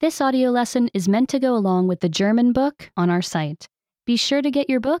This audio lesson is meant to go along with the German book on our site. Be sure to get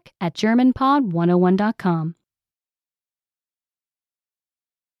your book at GermanPod101.com.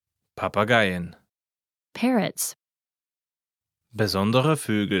 Papageien. Parrots. Besondere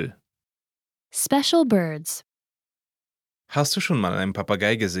Vögel. Special birds. Hast du schon mal einen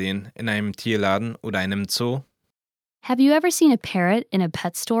Papagei gesehen in einem Tierladen oder einem Zoo? Have you ever seen a parrot in a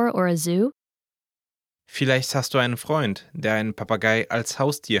pet store or a zoo? Vielleicht hast du einen Freund, der einen Papagei als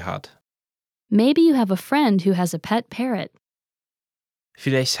Haustier hat. Maybe you have a friend who has a pet parrot.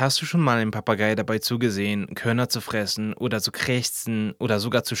 Vielleicht hast du schon mal einem Papagei dabei zugesehen, Körner zu fressen oder zu krächzen oder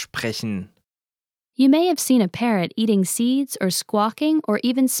sogar zu sprechen. You may have seen a parrot eating seeds or squawking or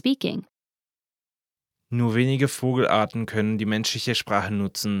even speaking. Nur wenige Vogelarten können die menschliche Sprache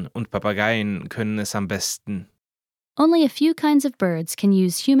nutzen und Papageien können es am besten. Only a few kinds of birds can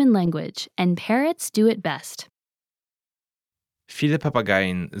use human language, and parrots do it best. Viele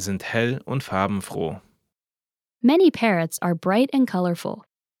Papageien sind hell und farbenfroh. Many parrots are bright and colorful.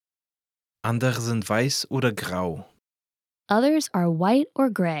 Andere sind weiß oder grau. Others are white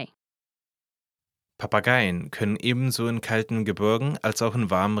or gray. Papageien können ebenso in kalten Gebirgen als auch in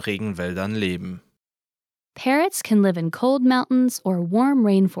warmen Regenwäldern leben. Parrots can live in cold mountains or warm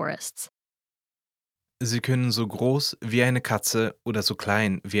rainforests. Sie können so groß wie eine Katze oder so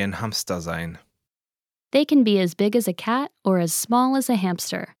klein wie ein Hamster sein. They can be as big as a cat or as small as a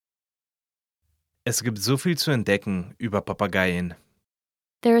hamster. Es gibt so viel zu entdecken über Papageien.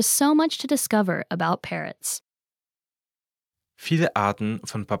 There is so much to discover about parrots. Viele Arten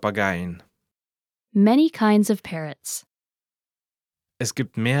von Papageien. Many kinds of parrots. Es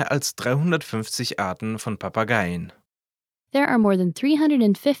gibt mehr als 350 Arten von Papageien. There are more than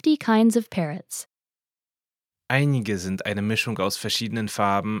 350 kinds of parrots. Einige sind eine Mischung aus verschiedenen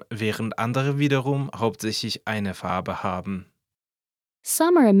Farben, während andere wiederum hauptsächlich eine Farbe haben.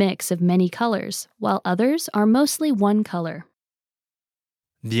 Some are a mix of many colors, while others are mostly one color.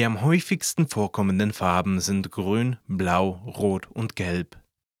 Die am häufigsten vorkommenden Farben sind grün, blau, rot und gelb.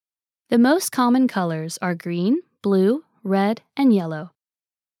 The most common colors are green, blue, red, and yellow.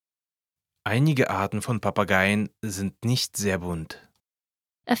 Einige Arten von Papageien sind nicht sehr bunt.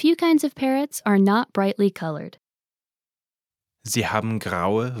 A few kinds of parrots are not brightly colored. Sie haben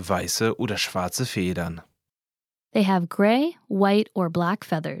graue, weiße oder schwarze Federn. They have gray, white, or black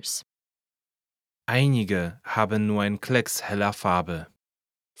feathers. Einige haben nur einen Klecks heller Farbe.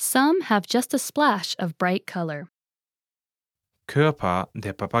 Some have just a splash of bright color. Körper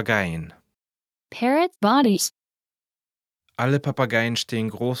der Papageien. Parrot bodies. Alle Papageien stehen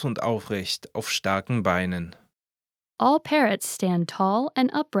groß und aufrecht auf starken Beinen. All parrots stand tall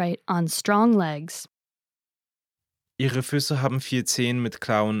and upright on strong legs. Ihre Füße haben 4 Zehen mit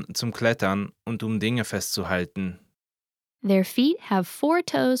Klauen zum Klettern und um Dinge festzuhalten. Their feet have 4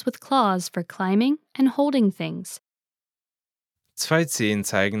 toes with claws for climbing and holding things. 2 Zehen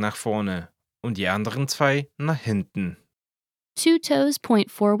zeigen nach vorne und die anderen 2 nach hinten. 2 toes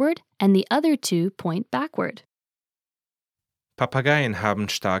point forward and the other 2 point backward. Papageien haben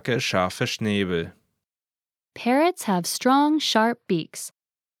starke, scharfe Schnäbel. Parrots have strong, sharp beaks.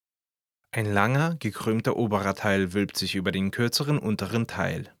 Ein langer, gekrümmter oberer Teil wölbt sich über den kürzeren unteren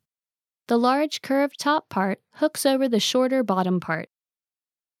Teil. The large, curved top part hooks over the shorter bottom part.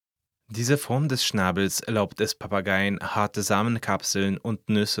 Diese Form des Schnabels erlaubt es Papageien, harte Samenkapseln und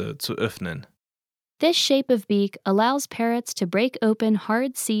Nüsse zu öffnen. This shape of beak allows parrots to break open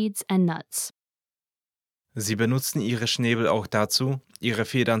hard seeds and nuts. Sie benutzen ihre Schnäbel auch dazu, ihre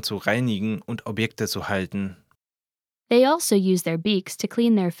Federn zu reinigen und Objekte zu halten. They also use their beaks to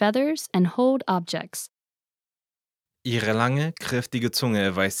clean their feathers and hold objects. Ihre lange, kräftige Zunge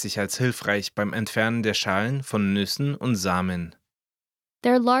erweist sich als hilfreich beim Entfernen der Schalen von Nüssen und Samen.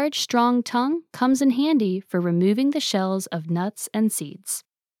 Their large, strong tongue comes in handy for removing the shells of nuts and seeds.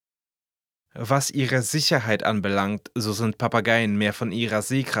 Was ihre Sicherheit anbelangt, so sind Papageien mehr von ihrer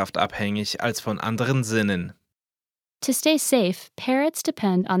Sehkraft abhängig als von anderen Sinnen. To stay safe, parrots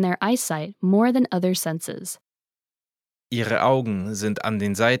depend on their eyesight more than other senses. Ihre Augen sind an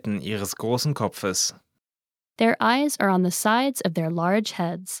den Seiten ihres großen Kopfes. Their eyes are on the sides of their large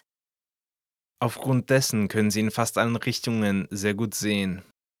heads. Aufgrund dessen können sie in fast allen Richtungen sehr gut sehen.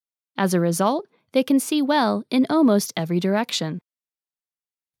 As a result, they can see well in almost every direction.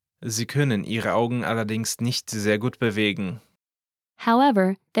 Sie können ihre Augen allerdings nicht sehr gut bewegen.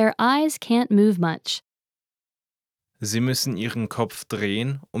 However, their eyes can't move much. Sie müssen ihren Kopf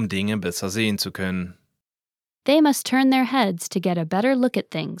drehen, um Dinge besser sehen zu können. They must turn their heads to get a better look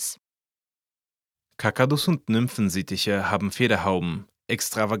at things. Kakadus und Nymphensittiche haben Federhauben,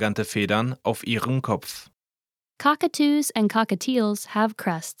 extravagante Federn auf ihrem Kopf. Cockatoos and cockatiels have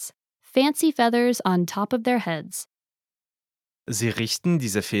crests, fancy feathers on top of their heads. Sie richten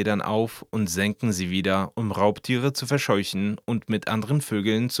diese Federn auf und senken sie wieder, um Raubtiere zu verscheuchen und mit anderen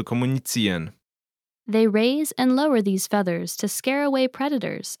Vögeln zu kommunizieren. They raise and lower these feathers to scare away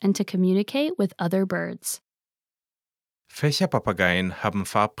predators and to communicate with other birds. Fächerpapageien haben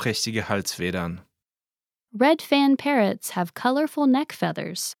farbprächtige Halsfedern. Red fan parrots have colorful neck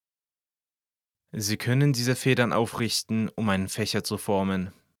feathers. Sie können diese Federn aufrichten, um einen Fächer zu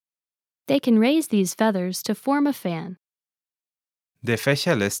formen. They can raise these feathers to form a fan. Der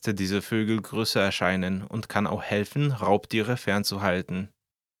Fächer lässt diese Vögel größer erscheinen und kann auch helfen, Raubtiere fernzuhalten.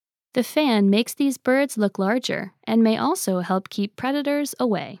 The fan makes these birds look larger and may also help keep predators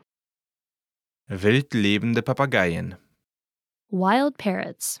away. Wild lebende Papageien. Wild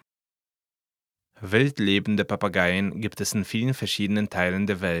parrots. Wild lebende Papageien gibt es in vielen verschiedenen Teilen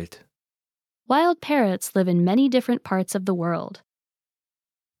der Welt. Wild parrots live in many different parts of the world.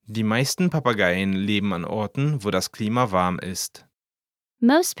 Die meisten Papageien leben an Orten, wo das Klima warm ist.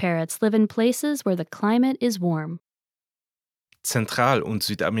 Most parrots live in places where the climate is warm. Zentral- und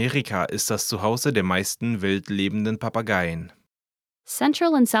Südamerika ist das Zuhause der meisten wild lebenden Papageien.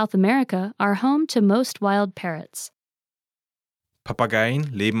 Central and South America are home to most wild parrots.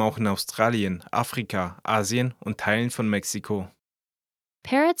 Papageien leben auch in Australien, Afrika, Asien und Teilen von Mexiko.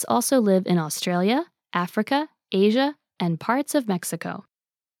 Parrots also live in Australia, Africa, Asia, and parts of Mexico.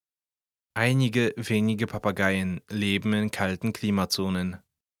 Einige wenige Papageien leben in kalten Klimazonen.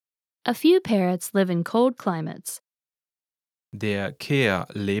 A few parrots live in cold climates. Der Kea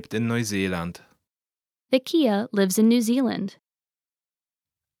lebt in Neuseeland. The kea lives in New Zealand.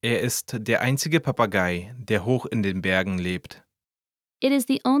 Er ist der einzige Papagei, der hoch in den Bergen lebt. It is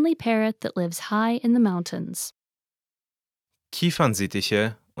the only parrot that lives high in the mountains.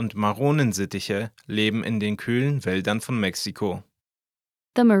 Kiefernsittiche und Maronensittiche leben in den kühlen Wäldern von Mexiko.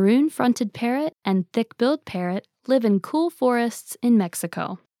 The maroon-fronted parrot and thick-billed parrot live in cool forests in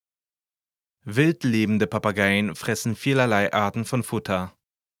Mexico. Wild lebende Papageien fressen vielerlei Arten von Futter.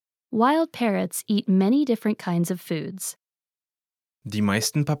 Wild parrots eat many different kinds of foods. Die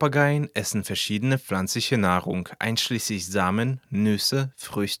meisten Papageien essen verschiedene pflanzliche Nahrung, einschließlich Samen, Nüsse,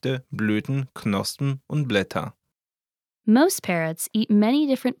 Früchte, Blüten, Knospen und Blätter. Most parrots eat many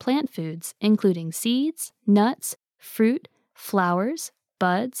different plant foods, including seeds, nuts, fruit, flowers,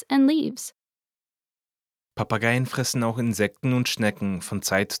 buds, and leaves. Papageien fressen auch Insekten und Schnecken von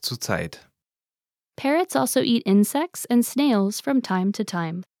Zeit zu Zeit. Parrots also eat insects and snails from time to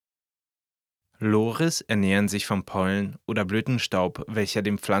time. Loris ernähren sich vom Pollen oder Blütenstaub, welcher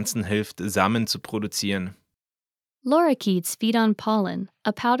den Pflanzen hilft, Samen zu produzieren. Lorikeets feed on pollen,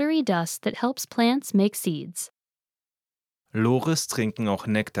 a powdery dust that helps plants make seeds. Loris trinken auch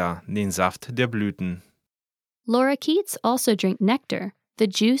Nektar, den Saft der Blüten. Lorikeets also drink nectar, the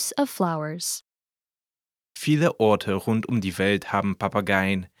juice of flowers. Viele Orte rund um die Welt haben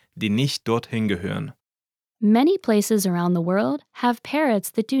Papageien, die nicht dorthin gehören. Many places around the world have parrots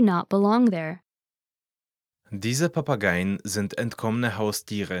that do not belong there. Diese Papageien sind entkommene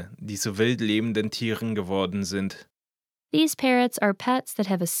Haustiere, die zu wild lebenden Tieren geworden sind. These parrots are pets that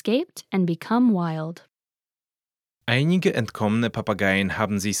have escaped and become wild. Einige entkommene Papageien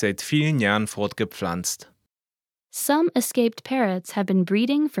haben sich seit vielen Jahren fortgepflanzt. Some escaped parrots have been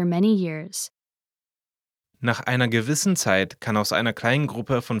breeding for many years. Nach einer gewissen Zeit kann aus einer kleinen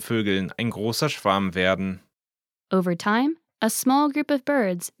Gruppe von Vögeln ein großer Schwarm werden. Over time, a small group of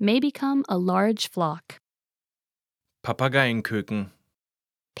birds may become a large flock. Papageienköken.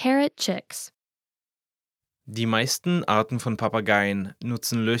 Parrot chicks. Die meisten Arten von Papageien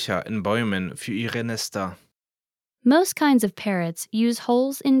nutzen Löcher in Bäumen für ihre Nester. Most kinds of parrots use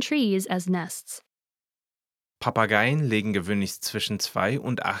holes in trees as nests. Papageien legen gewöhnlich zwischen 2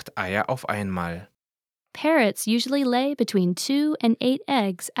 und 8 Eier auf einmal. Parrots usually lay between 2 and 8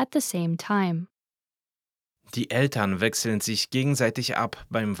 eggs at the same time. Die Eltern wechseln sich gegenseitig ab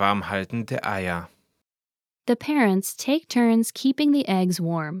beim Warmhalten der Eier. The parents take turns keeping the eggs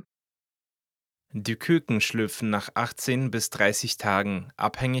warm. Die Küken schlüpfen nach 18 bis 30 Tagen,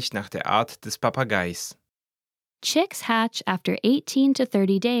 abhängig nach der Art des Papageis. Chicks hatch after 18 to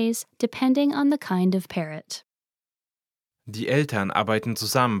 30 days, depending on the kind of parrot. Die Eltern arbeiten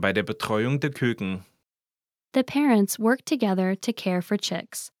zusammen bei der Betreuung der Küken. The parents work together to care for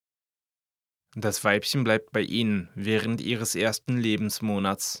chicks. Das Weibchen bleibt bei ihnen während ihres ersten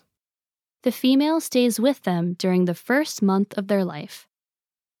Lebensmonats. The female stays with them during the first month of their life.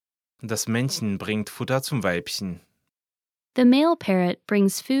 Das Männchen bringt Futter zum Weibchen. The male parrot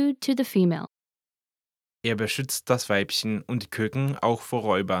brings food to the female. Er beschützt das Weibchen und die Küken auch vor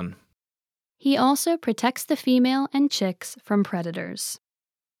Räubern. He also protects the female and chicks from predators.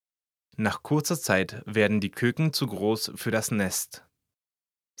 Nach kurzer Zeit werden die Küken zu groß für das Nest.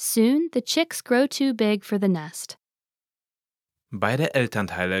 Soon, the chicks grow too big for the nest. Beide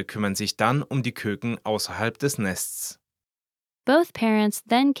Elternteile kümmern sich dann um die Küken außerhalb des Nests. Both parents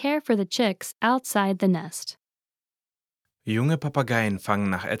then care for the chicks outside the nest. Junge Papageien fangen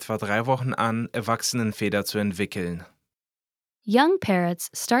nach etwa 3 Wochen an, Erwachsenenfeder zu entwickeln. Young parrots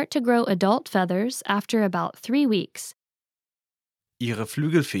start to grow adult feathers after about 3 weeks. Ihre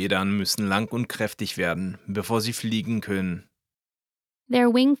Flügelfedern müssen lang und kräftig werden, bevor sie fliegen können.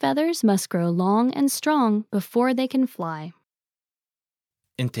 Their wing feathers must grow long and strong before they can fly.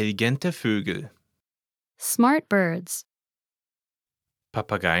 Intelligente Vögel. Smart birds.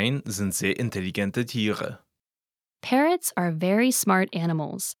 Papageien sind sehr intelligente Tiere. Parrots are very smart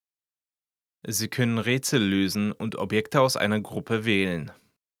animals. Sie können Rätsel lösen und Objekte aus einer Gruppe wählen.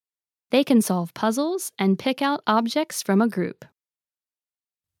 They can solve puzzles and pick out objects from a group.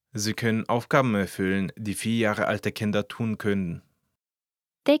 Sie können Aufgaben erfüllen, die 4 Jahre alte Kinder tun können.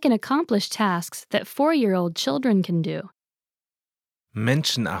 They can accomplish tasks that 4-year-old children can do.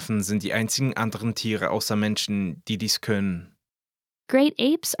 Menschenaffen sind die einzigen anderen Tiere außer Menschen, die dies können. Great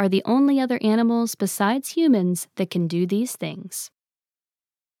apes are the only other animals besides humans that can do these things.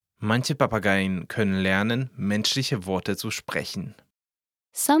 Manche Papageien können lernen, menschliche Worte zu sprechen.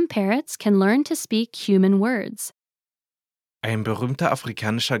 Some parrots can learn to speak human words. Ein berühmter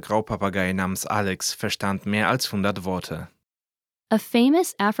afrikanischer Graupapagei namens Alex verstand mehr als 100 Worte. A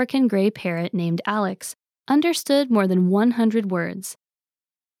famous African gray parrot named Alex understood more than 100 words.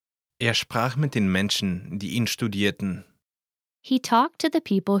 Er sprach mit den Menschen, die ihn studierten. He talked to the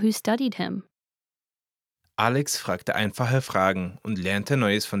people who studied him. Alex fragte einfache Fragen und lernte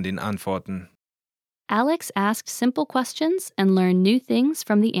Neues von den Antworten. Alex asked simple questions and learned new things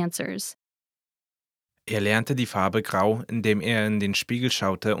from the answers. Er lernte die Farbe Grau, indem er in den Spiegel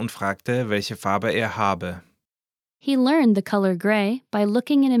schaute und fragte, welche Farbe er habe. He learned the color gray by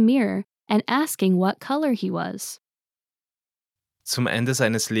looking in a mirror and asking what color he was. Zum Ende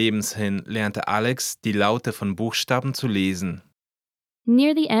seines Lebens hin lernte Alex, die Laute von Buchstaben zu lesen.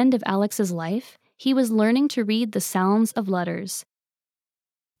 Near the end of Alex's life, he was learning to read the sounds of letters.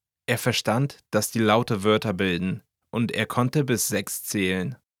 Er verstand, dass die Laute Wörter bilden, und er konnte bis 6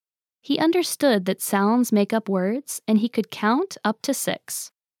 zählen. He understood that sounds make up words, and he could count up to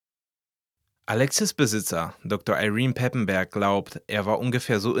 6. Alexis Besitzer, Dr. Irene Peppenberg, glaubt, er war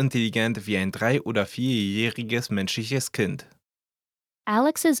ungefähr so intelligent wie ein 3- oder 4-jähriges menschliches Kind.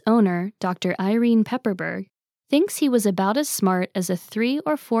 Alex's owner, Dr. Irene Pepperberg, thinks he was about as smart as a 3-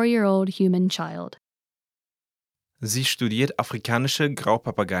 or 4-year-old human child. Sie studiert afrikanische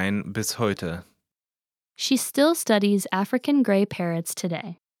Graupapageien bis heute. She still studies African gray parrots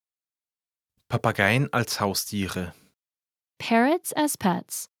today. Papageien als Haustiere. Parrots as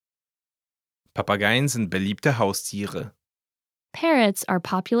pets. Papageien sind beliebte Haustiere. Parrots are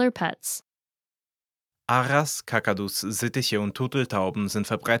popular pets. Aras, Kakadus, Sittiche und Turteltauben sind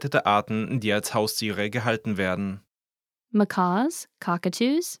verbreitete Arten, die als Haustiere gehalten werden. Macaws,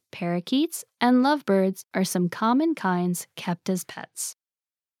 cockatoos, parakeets, and lovebirds are some common kinds kept as pets.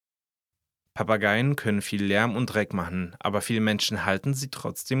 Papageien können viel Lärm und Dreck machen, aber viele Menschen halten sie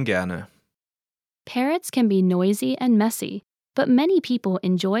trotzdem gerne. Parrots can be noisy and messy, but many people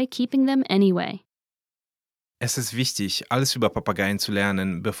enjoy keeping them anyway. Es ist wichtig, alles über Papageien zu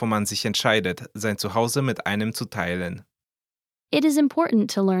lernen, bevor man sich entscheidet, sein Zuhause mit einem zu teilen. It is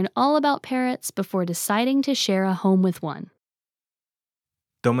important to learn all about parrots before deciding to share a home with one.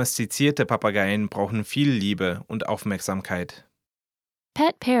 Domestizierte Papageien brauchen viel Liebe und Aufmerksamkeit.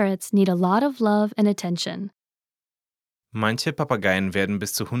 Pet parrots need a lot of love and attention. Manche Papageien werden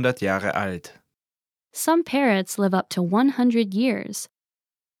bis zu 100 Jahre alt. Some parrots live up to 100 years.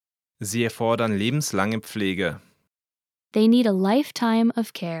 Sie erfordern lebenslange Pflege. They need a lifetime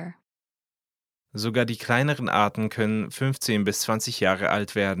of care. Sogar die kleineren Arten können 15 bis 20 Jahre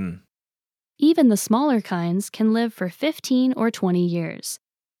alt werden. Even the smaller kinds can live for 15 or 20 years.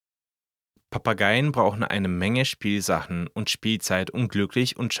 Papageien brauchen eine Menge Spielsachen und Spielzeit, um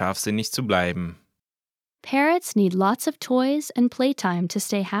glücklich und scharfsinnig zu bleiben. Parrots need lots of toys and playtime to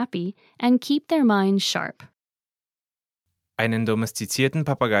stay happy and keep their minds sharp. Einen domestizierten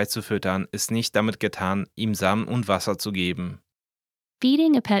Papagei zu füttern, ist nicht damit getan, ihm Samen und Wasser zu geben.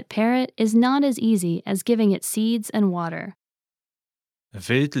 Feeding a pet parrot is not as easy as giving it seeds and water.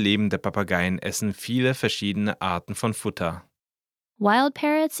 Wild lebende Papageien essen viele verschiedene Arten von Futter. Wild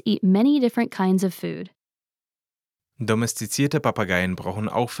parrots eat many different kinds of food. Domestizierte Papageien brauchen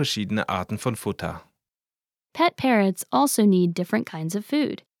auch verschiedene Arten von Futter. Pet parrots also need different kinds of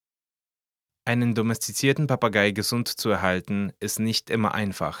food. Einen domestizierten Papagei gesund zu erhalten, ist nicht immer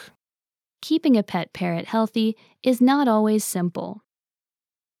einfach. Keeping a pet parrot healthy is not always simple.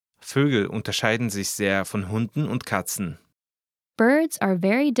 Vögel unterscheiden sich sehr von Hunden und Katzen. Birds are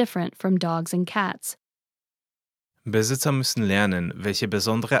very different from dogs and cats. Besitzer müssen lernen, welche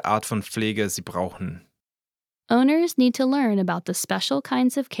besondere Art von Pflege sie brauchen. Owners need to learn about the special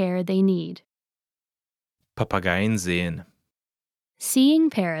kinds of care they need. Papageien sehen. Seeing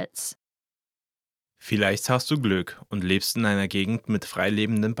parrots. Vielleicht hast du Glück und lebst in einer Gegend mit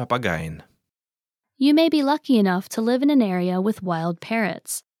freilebenden Papageien. You may be lucky enough to live in an area with wild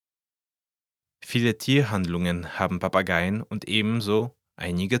parrots. Viele Tierhandlungen haben Papageien und ebenso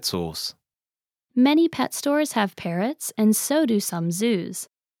einige Zoos. Many pet stores have parrots, and so do some zoos.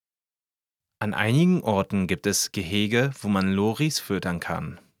 An einigen Orten gibt es Gehege, wo man Loris füttern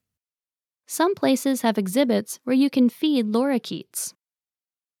kann. Some places have exhibits where you can feed lorikeets.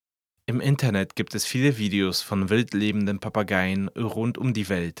 Im Internet gibt es viele Videos von wild lebenden Papageien rund um die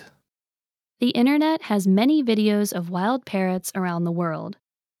Welt. The internet has many videos of wild parrots around the world.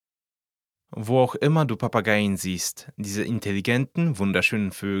 Wo auch immer du Papageien siehst, diese intelligenten,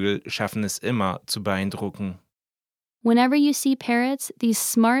 wunderschönen Vögel schaffen es immer zu beeindrucken. Whenever you see parrots, these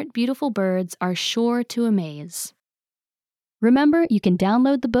smart, beautiful birds are sure to amaze. Remember, you can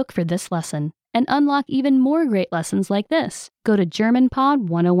download the book for this lesson and unlock even more great lessons like this. Go to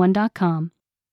GermanPod101.com.